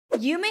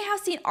You may have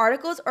seen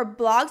articles or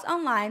blogs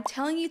online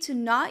telling you to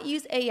not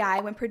use AI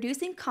when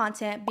producing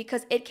content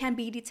because it can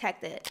be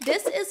detected.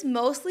 This is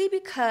mostly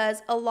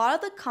because a lot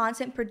of the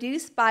content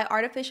produced by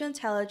artificial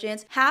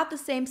intelligence have the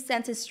same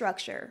sentence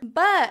structure.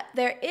 But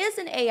there is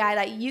an AI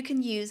that you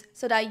can use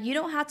so that you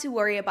don't have to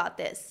worry about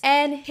this.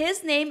 And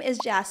his name is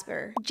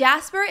Jasper.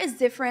 Jasper is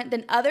different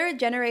than other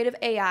generative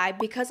AI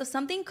because of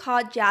something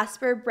called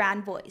Jasper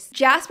Brand Voice.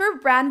 Jasper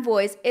Brand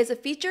Voice is a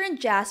feature in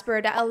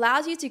Jasper that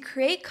allows you to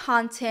create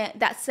content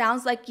that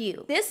sounds like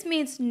you. This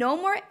means no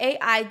more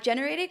AI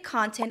generated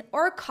content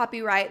or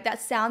copyright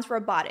that sounds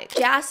robotic.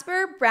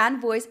 Jasper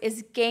Brand Voice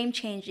is game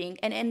changing,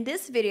 and in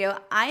this video,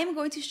 I am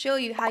going to show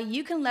you how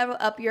you can level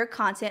up your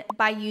content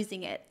by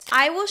using it.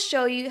 I will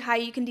show you how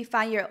you can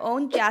define your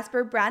own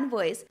Jasper Brand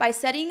Voice by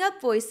setting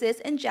up voices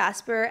in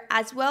Jasper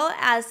as well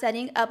as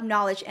setting up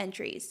knowledge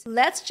entries.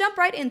 Let's jump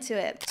right into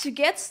it. To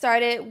get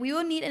started, we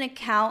will need an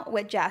account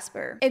with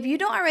Jasper. If you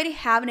don't already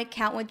have an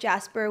account with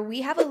Jasper,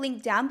 we have a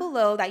link down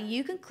below that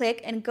you can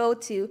click and go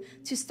to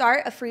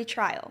start a free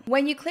trial.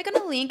 When you click on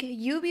the link,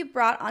 you'll be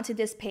brought onto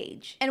this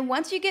page. And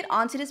once you get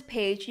onto this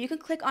page, you can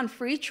click on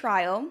free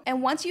trial.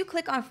 And once you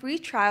click on free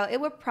trial, it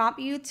will prompt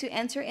you to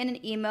enter in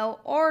an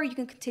email, or you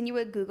can continue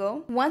with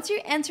Google. Once you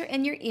enter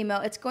in your email,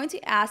 it's going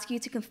to ask you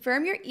to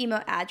confirm your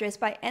email address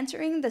by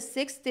entering the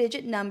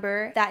 6-digit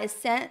number that is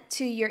sent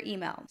to your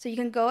email. So you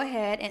can go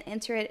ahead and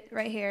enter it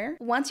right here.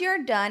 Once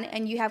you're done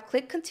and you have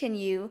clicked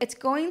continue, it's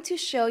going to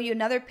show you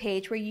another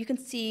page where you can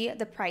see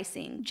the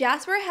pricing.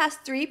 Jasper has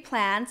 3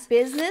 plans: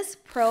 Business,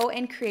 Pro,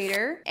 and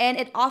Creator, and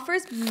it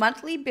offers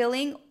monthly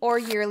billing or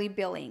yearly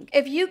billing.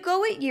 If you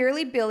go with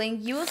yearly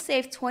billing, you will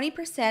save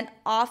 20%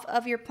 off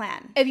of your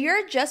plan. If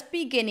you're just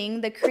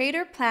beginning, the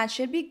Creator plan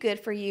should be good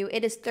for you.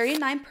 It is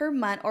 $39 per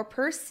month or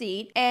per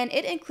seat, and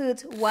it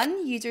includes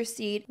 1 user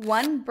seat,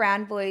 1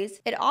 brand voice.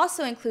 It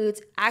also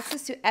includes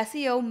access to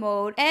SEO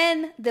mode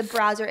and the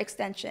browser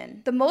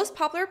extension. The most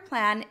popular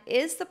plan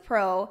is the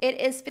Pro.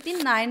 It is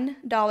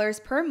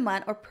 $59 per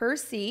month or per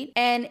seat,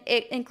 and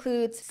it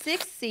includes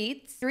 6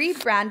 seats, 3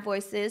 brand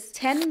voices,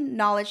 10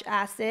 knowledge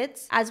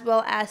assets, as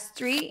well as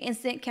 3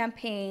 instant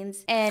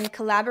campaigns and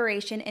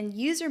collaboration and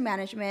user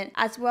management,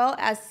 as well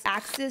as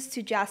access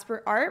to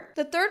Jasper Art.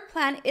 The third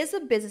plan is a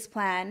business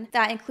plan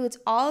that includes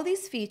all of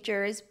these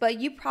features, but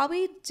you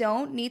probably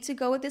don't need to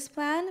go with this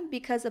plan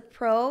because the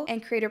Pro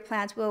and Creator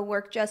plans will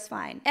work just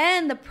fine.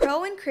 And the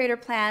Pro and Creator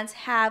plans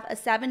have a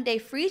 7-day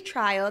free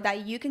trial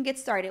that you can get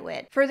started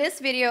with. For this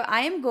video,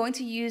 I am going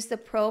to use the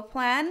Pro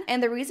plan,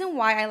 and the reason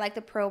why I like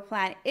the Pro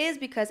plan is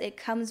because it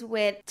comes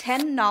with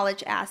 10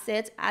 knowledge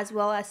assets as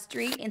well as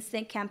 3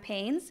 instant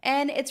campaigns,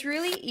 and it's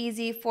really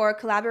easy for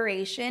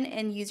collaboration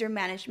and user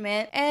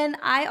management. And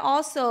I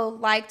also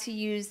like to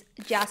use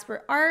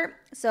Jasper Art,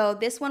 so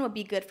this one would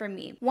be good for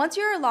me. Once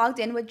you're logged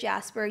in with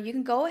Jasper, you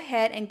can go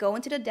ahead and go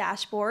into the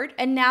dashboard.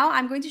 And now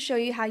I'm going to show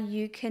you how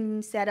you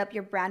can set up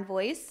your brand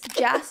voice.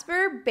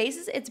 Jasper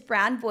bases its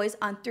brand voice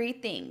on 3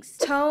 things: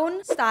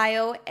 tone,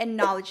 style, and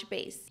knowledge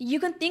base. You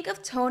can think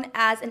of tone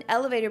as an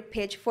elevator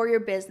pitch for your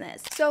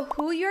business. So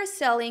who you're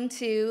selling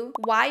to,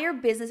 why your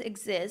business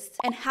exists,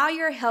 and how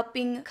you're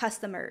helping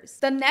customers.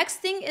 The next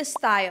thing is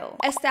style.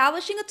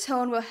 Establishing a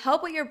tone will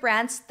help with your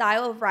brand's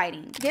style of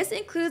writing. This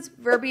includes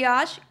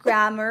verbiage,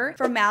 grammar,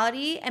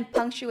 formality, and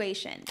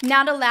punctuation.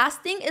 Now the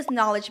last thing is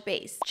knowledge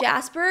base.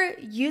 Jasper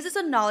uses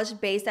a knowledge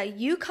base that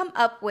you come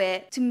up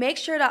with to make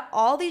sure that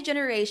all the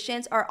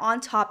generations are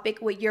on topic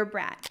with your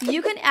brand.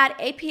 You can add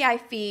API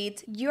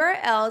feeds,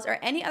 URLs, or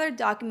any other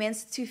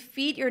documents to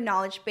feed your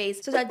knowledge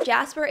base so that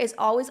Jasper is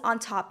always on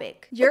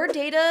topic. Your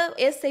data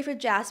is safe with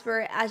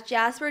Jasper, as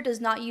Jasper does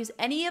not use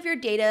any of your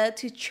data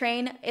to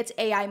train its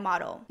AI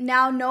model.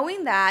 Now,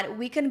 knowing that,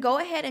 we can go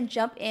ahead and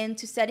jump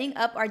into setting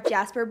up our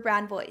Jasper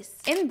brand voice.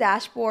 In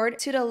dashboard,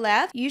 to the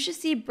left, you should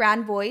see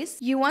brand voice.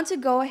 You want to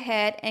go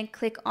ahead and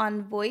click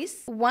on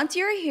voice. Once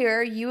you're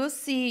here, you will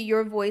see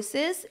your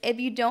voices. If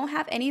you don't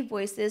have any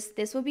voices,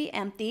 this will be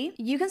empty.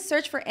 You can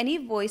search for any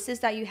voices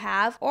that you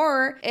have,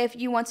 or if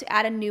you want to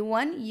add a new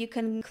one, you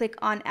can click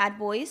on add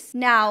voice.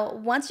 Now,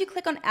 once you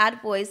click on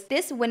add voice,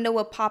 this window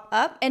will pop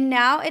up, and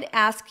now it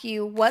asks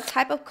you what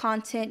type of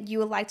content you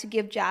would like to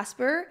give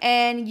Jasper,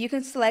 and you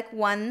can select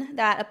one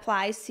that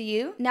applies to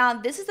you. Now,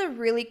 this is a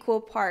really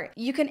cool part.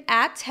 You can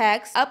add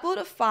text, upload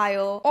a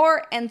file,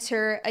 or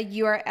enter a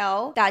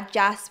URL that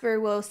Jasper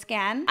will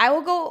scan. I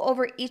will go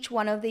over each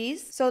one of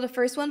these. So the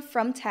first one,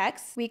 from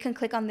text, we can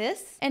click on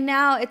this, and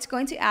now it's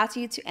going to ask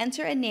you to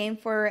enter a name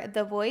for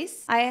the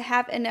voice. I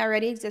have an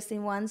already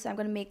existing one, so I'm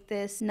going to make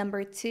this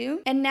number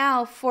 2. And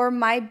now for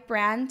my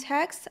brand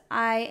text,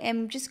 I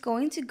am just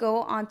going to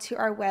go onto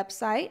our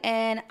website,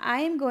 and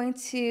I am going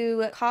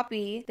to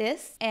copy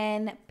this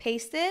and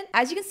paste it.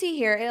 As you can see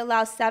here, it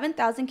allows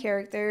 7,000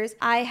 characters.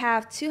 I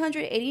have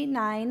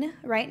 289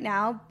 right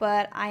now,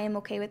 but I am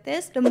okay with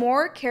this. The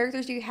more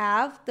characters you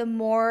have, the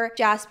more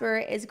Jasper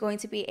is going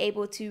to be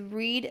able to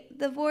read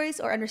the voice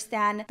or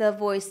understand the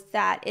voice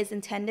that is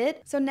intended.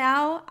 So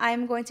now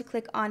I'm going to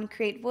click on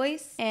create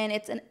voice, and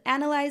it's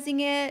analyzing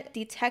it,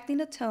 detecting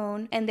the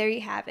tone, and there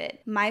you have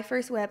it. My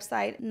first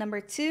website,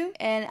 number 2.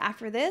 And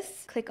after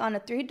this, click on the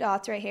 3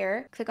 dots right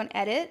here, click on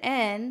edit,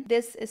 and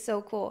this is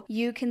so cool.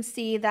 You can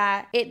see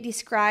that it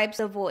describes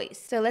the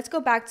voice. So let's go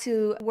back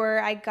to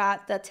where I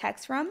got the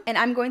text from, and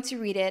I'm going to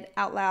read it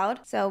out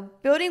loud. So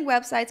building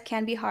websites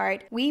can be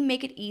hard. We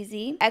make it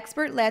easy.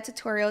 Expert-led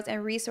tutorials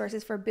and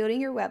resources for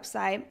building your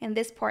website. And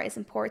this part is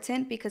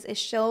important because it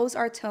shows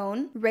our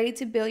tone. Ready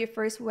to build your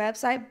first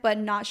website but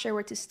not sure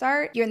where to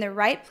start? You're in the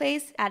right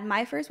place. At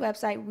My First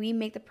Website, we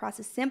make the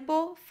process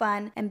simple,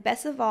 fun, and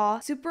best of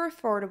all, super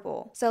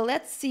affordable. So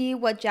let's see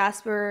what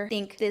Jasper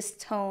thinks this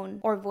tone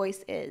or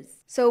voice is.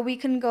 So we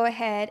can go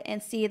ahead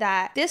and see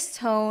that this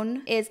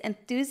tone is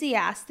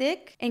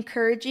enthusiastic,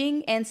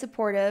 encouraging, and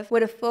supportive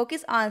with a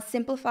focus on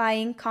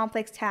simplifying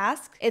complex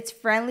tasks. It's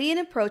friendly and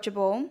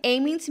approachable,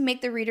 aiming to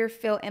make the reader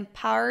feel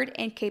empowered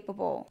and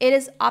capable. It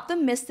is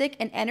optimistic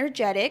and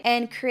energetic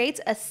and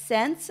creates a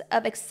sense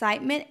of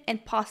excitement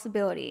and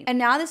possibility. And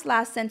now this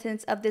last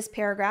sentence of this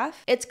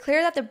paragraph, it's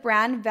clear that the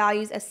brand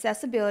values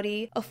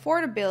accessibility,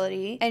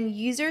 affordability, and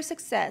user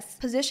success,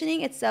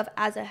 positioning itself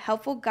as a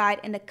helpful guide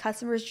in the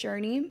customer's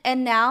journey.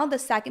 And now the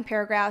second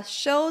paragraph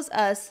shows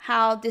us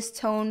how this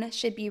tone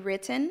should be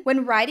written.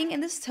 When writing in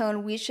this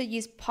tone, we should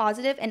use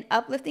positive and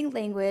uplifting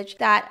language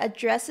that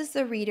addresses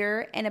the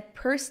reader in a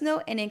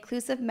personal and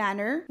inclusive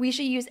manner. We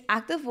should use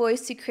active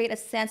voice to create a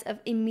sense of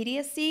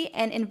immediacy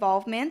and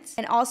involvement,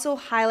 and also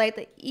highlight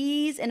the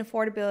ease and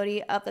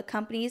affordability of the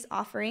company's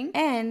offering.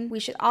 And we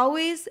should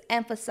always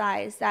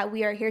emphasize that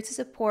we are here to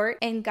support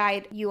and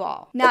guide you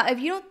all. Now, if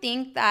you don't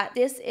think that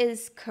this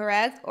is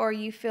correct, or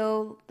you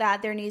feel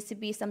that there needs to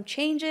be some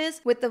changes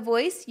with the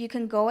voice, you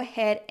can go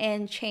ahead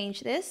and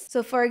change this.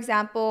 So for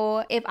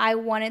example, if I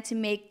wanted to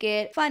make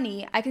it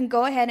funny, I can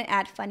go ahead and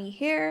add funny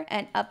here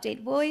and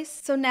update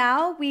voice. So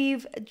now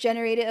we've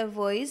generated a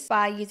voice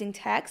by using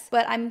text,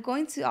 but I'm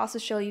going to also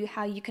show you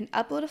how you can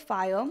upload a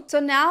file. So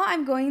now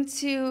I'm going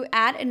to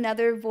add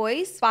another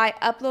voice by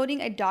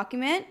uploading a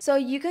document. So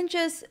you can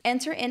just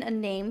enter in a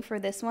name for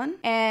this one.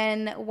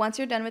 And once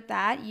you're done with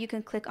that, you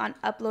can click on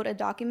upload a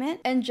document.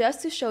 And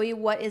just to show you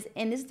what is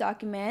in this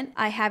document,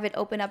 I have it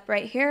open up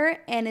right here,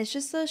 and it's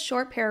just a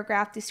short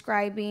paragraph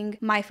describing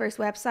my first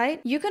website.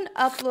 You can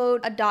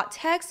upload a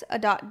 .text, a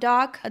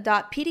 .doc, a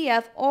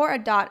 .pdf, or a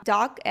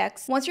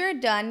 .docx. Once you're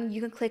done, you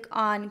can click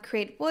on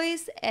create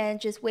voice and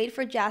just wait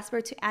for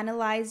Jasper to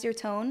analyze your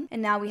tone.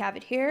 And now we have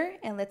it here,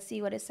 and let's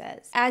see what it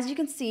says. As you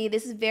can see,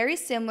 this is very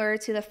similar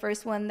to the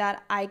first one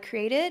that I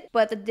created,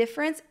 but the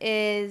difference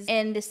is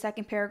in the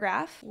second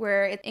paragraph,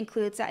 where it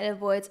includes that it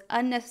avoids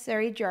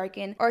unnecessary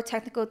jargon or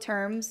technical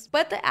terms,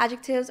 but the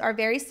adjectives are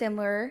very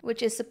similar,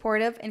 which is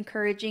supportive,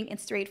 encouraging, and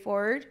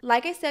straightforward.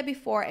 Like I said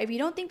before, if you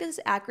don't think this is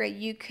accurate,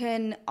 you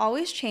can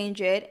always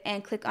change it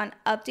and click on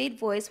update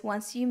voice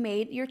once you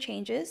made your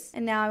changes.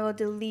 And now I will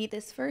delete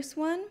this first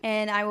one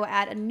and I will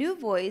add a new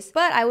voice,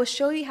 but I will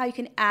show you how you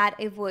can add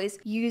a voice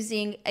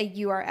using a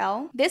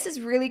URL. This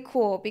is really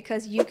cool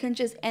because you can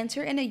just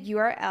enter in a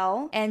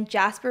URL and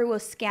Jasper will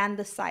scan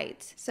the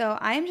site. So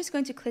I am just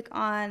going to click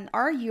on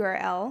our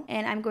URL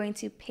and I'm going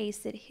to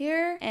paste it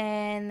here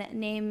and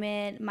name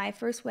it My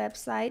First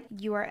Website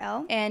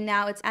URL. And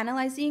now it's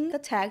analyzing the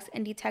text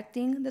and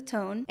detecting the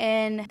tone,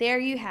 and there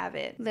you have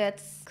it.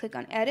 Let's click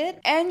on edit,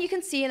 and you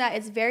can see that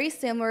it's very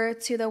similar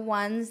to the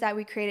ones that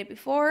we created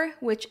before,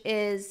 which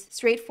is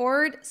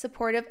straightforward,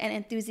 supportive, and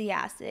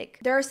enthusiastic.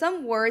 There are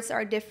some words that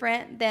are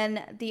different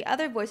than the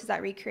other voices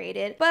that we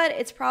created, but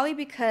it's probably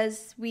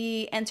because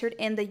we entered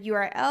in the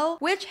URL,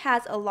 which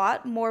has a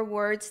lot more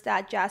words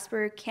that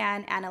Jasper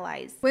can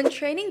analyze. When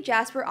training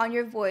Jasper on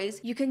your voice,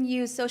 you can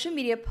use social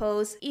media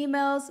posts,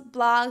 emails,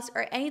 blogs,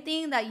 or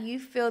anything that you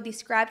feel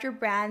describes your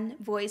brand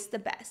voice the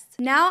best.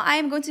 Now I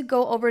am going to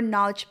go over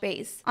knowledge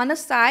base. On the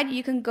side,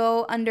 you can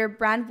go under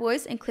brand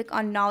voice and click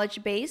on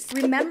knowledge base.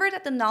 Remember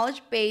that the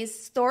knowledge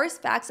base stores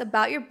facts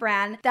about your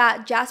brand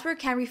that Jasper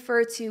can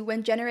refer to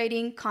when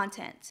generating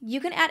content. You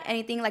can add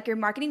anything like your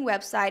marketing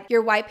website,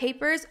 your white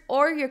papers,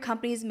 or your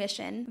company's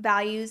mission,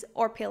 values,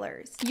 or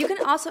pillars. You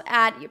can also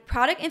add your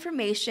product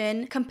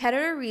information,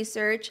 competitor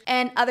research,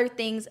 and other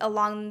things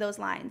along those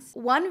lines.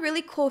 One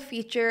really cool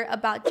feature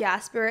about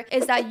Jasper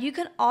is that you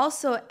can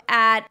also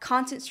add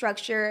content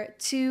structure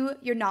to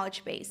your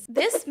knowledge base.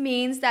 This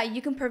means that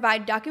you can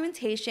provide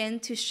documentation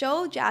to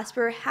show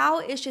Jasper how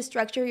it should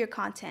structure your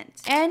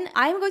content. And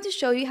I'm going to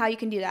show you how you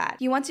can do that.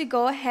 You want to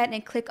go ahead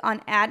and click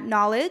on add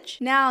knowledge.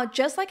 Now,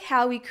 just like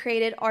how we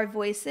created our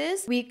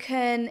voices, we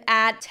can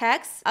add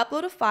text,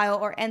 upload a file,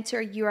 or enter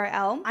a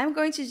URL. I'm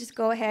going to just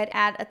go ahead and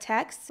add a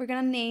text. We're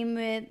going to name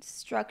it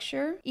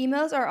structure.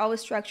 Emails are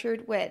always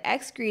structured with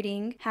X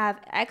greeting, have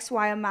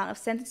XY amount of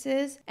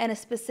sentences, and a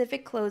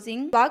specific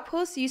closing. Blog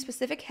posts to use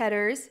specific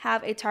headers,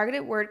 have a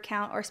targeted word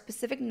count or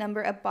specific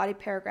number of body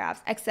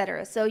paragraphs,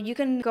 etc. So you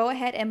can go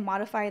ahead and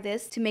modify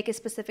this to make it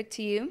specific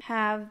to you.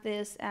 Have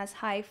this as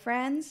hi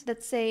friends,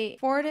 let's say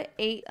 4 to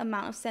 8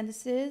 amount of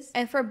sentences.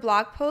 And for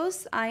blog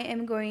posts, I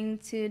am going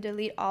to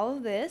delete all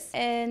of this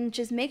and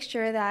just make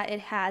sure that it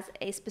has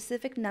a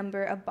specific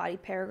number of body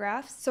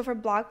paragraphs. So for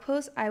blog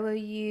posts, I will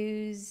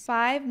use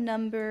 5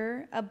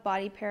 number of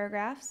body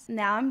paragraphs.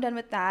 Now I'm done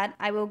with that.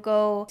 I will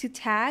go to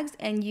tags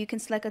and you can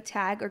select a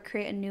tag or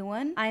create a new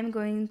one. I'm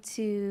going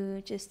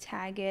to just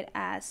tag it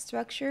as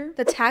structure.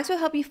 The tags will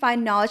help you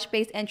find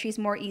knowledge-based entries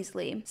more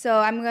easily. So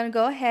I'm going to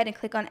go ahead and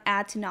click on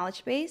add to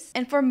knowledge base.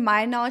 And for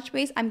my knowledge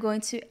base, I'm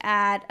going to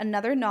add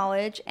another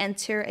knowledge,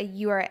 enter a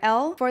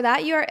URL. For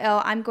that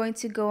URL, I'm going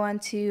to go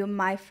onto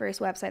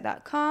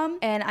myfirstwebsite.com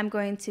and I'm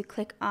going to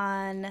click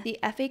on the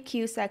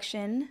FAQ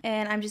section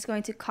and I'm just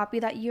going to copy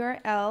that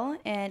URL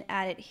and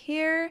add it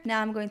here.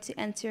 Now I'm going to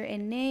enter a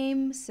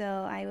name. So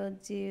I will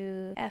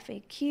do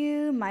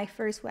FAQ, my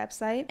first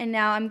website. And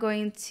now I'm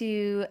going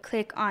to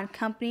click on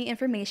company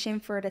information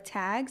for the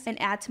tags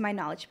and add to my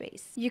knowledge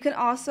base. You can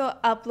also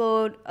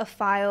upload a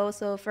file.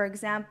 So for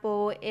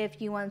example,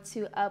 if you want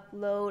to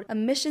upload a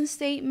mission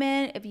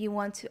statement, if you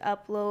want to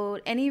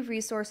upload any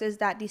resources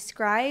that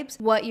describes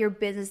what your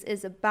business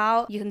is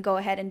about, you can go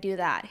ahead and do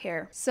that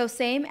here. So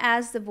same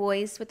as the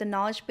voice with the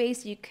knowledge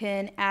base, you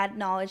can add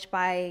knowledge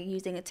by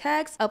using a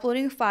text,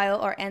 uploading a file,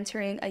 or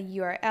entering a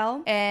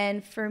URL.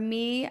 And for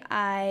me,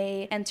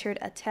 I entered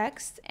a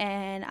text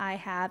and I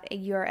have a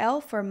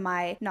URL for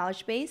my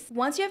knowledge base.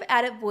 Once you have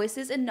added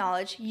voices and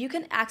knowledge, you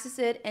can access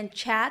it in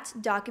chat,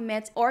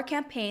 documents, or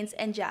campaigns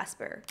in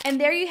Jasper. And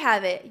there you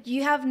have it.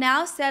 You have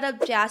now set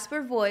up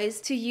Jasper Voice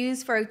to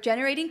use for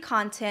generating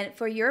content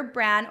for your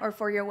brand or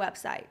for your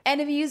website.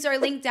 And if you use our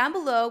link down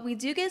below, we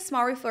do get a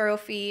small referral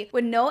fee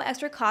with no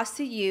extra cost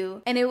to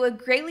you, and it would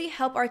greatly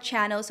help our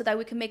channel so that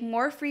we can make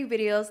more free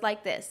videos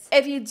like this.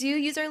 If you do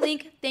use our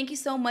link, thank you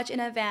so much in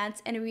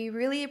advance, and we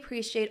really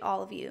appreciate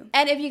all of you.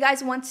 And if you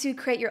guys want to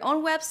create your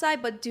own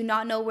website but do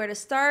not know where to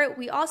start,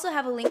 we also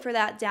have a link for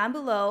that down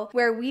below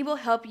where we will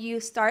help you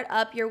start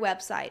up your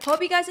website.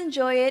 Hope you guys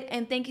enjoy it,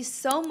 and thank you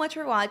so much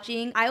for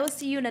watching. I will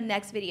see you in the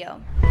next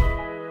video.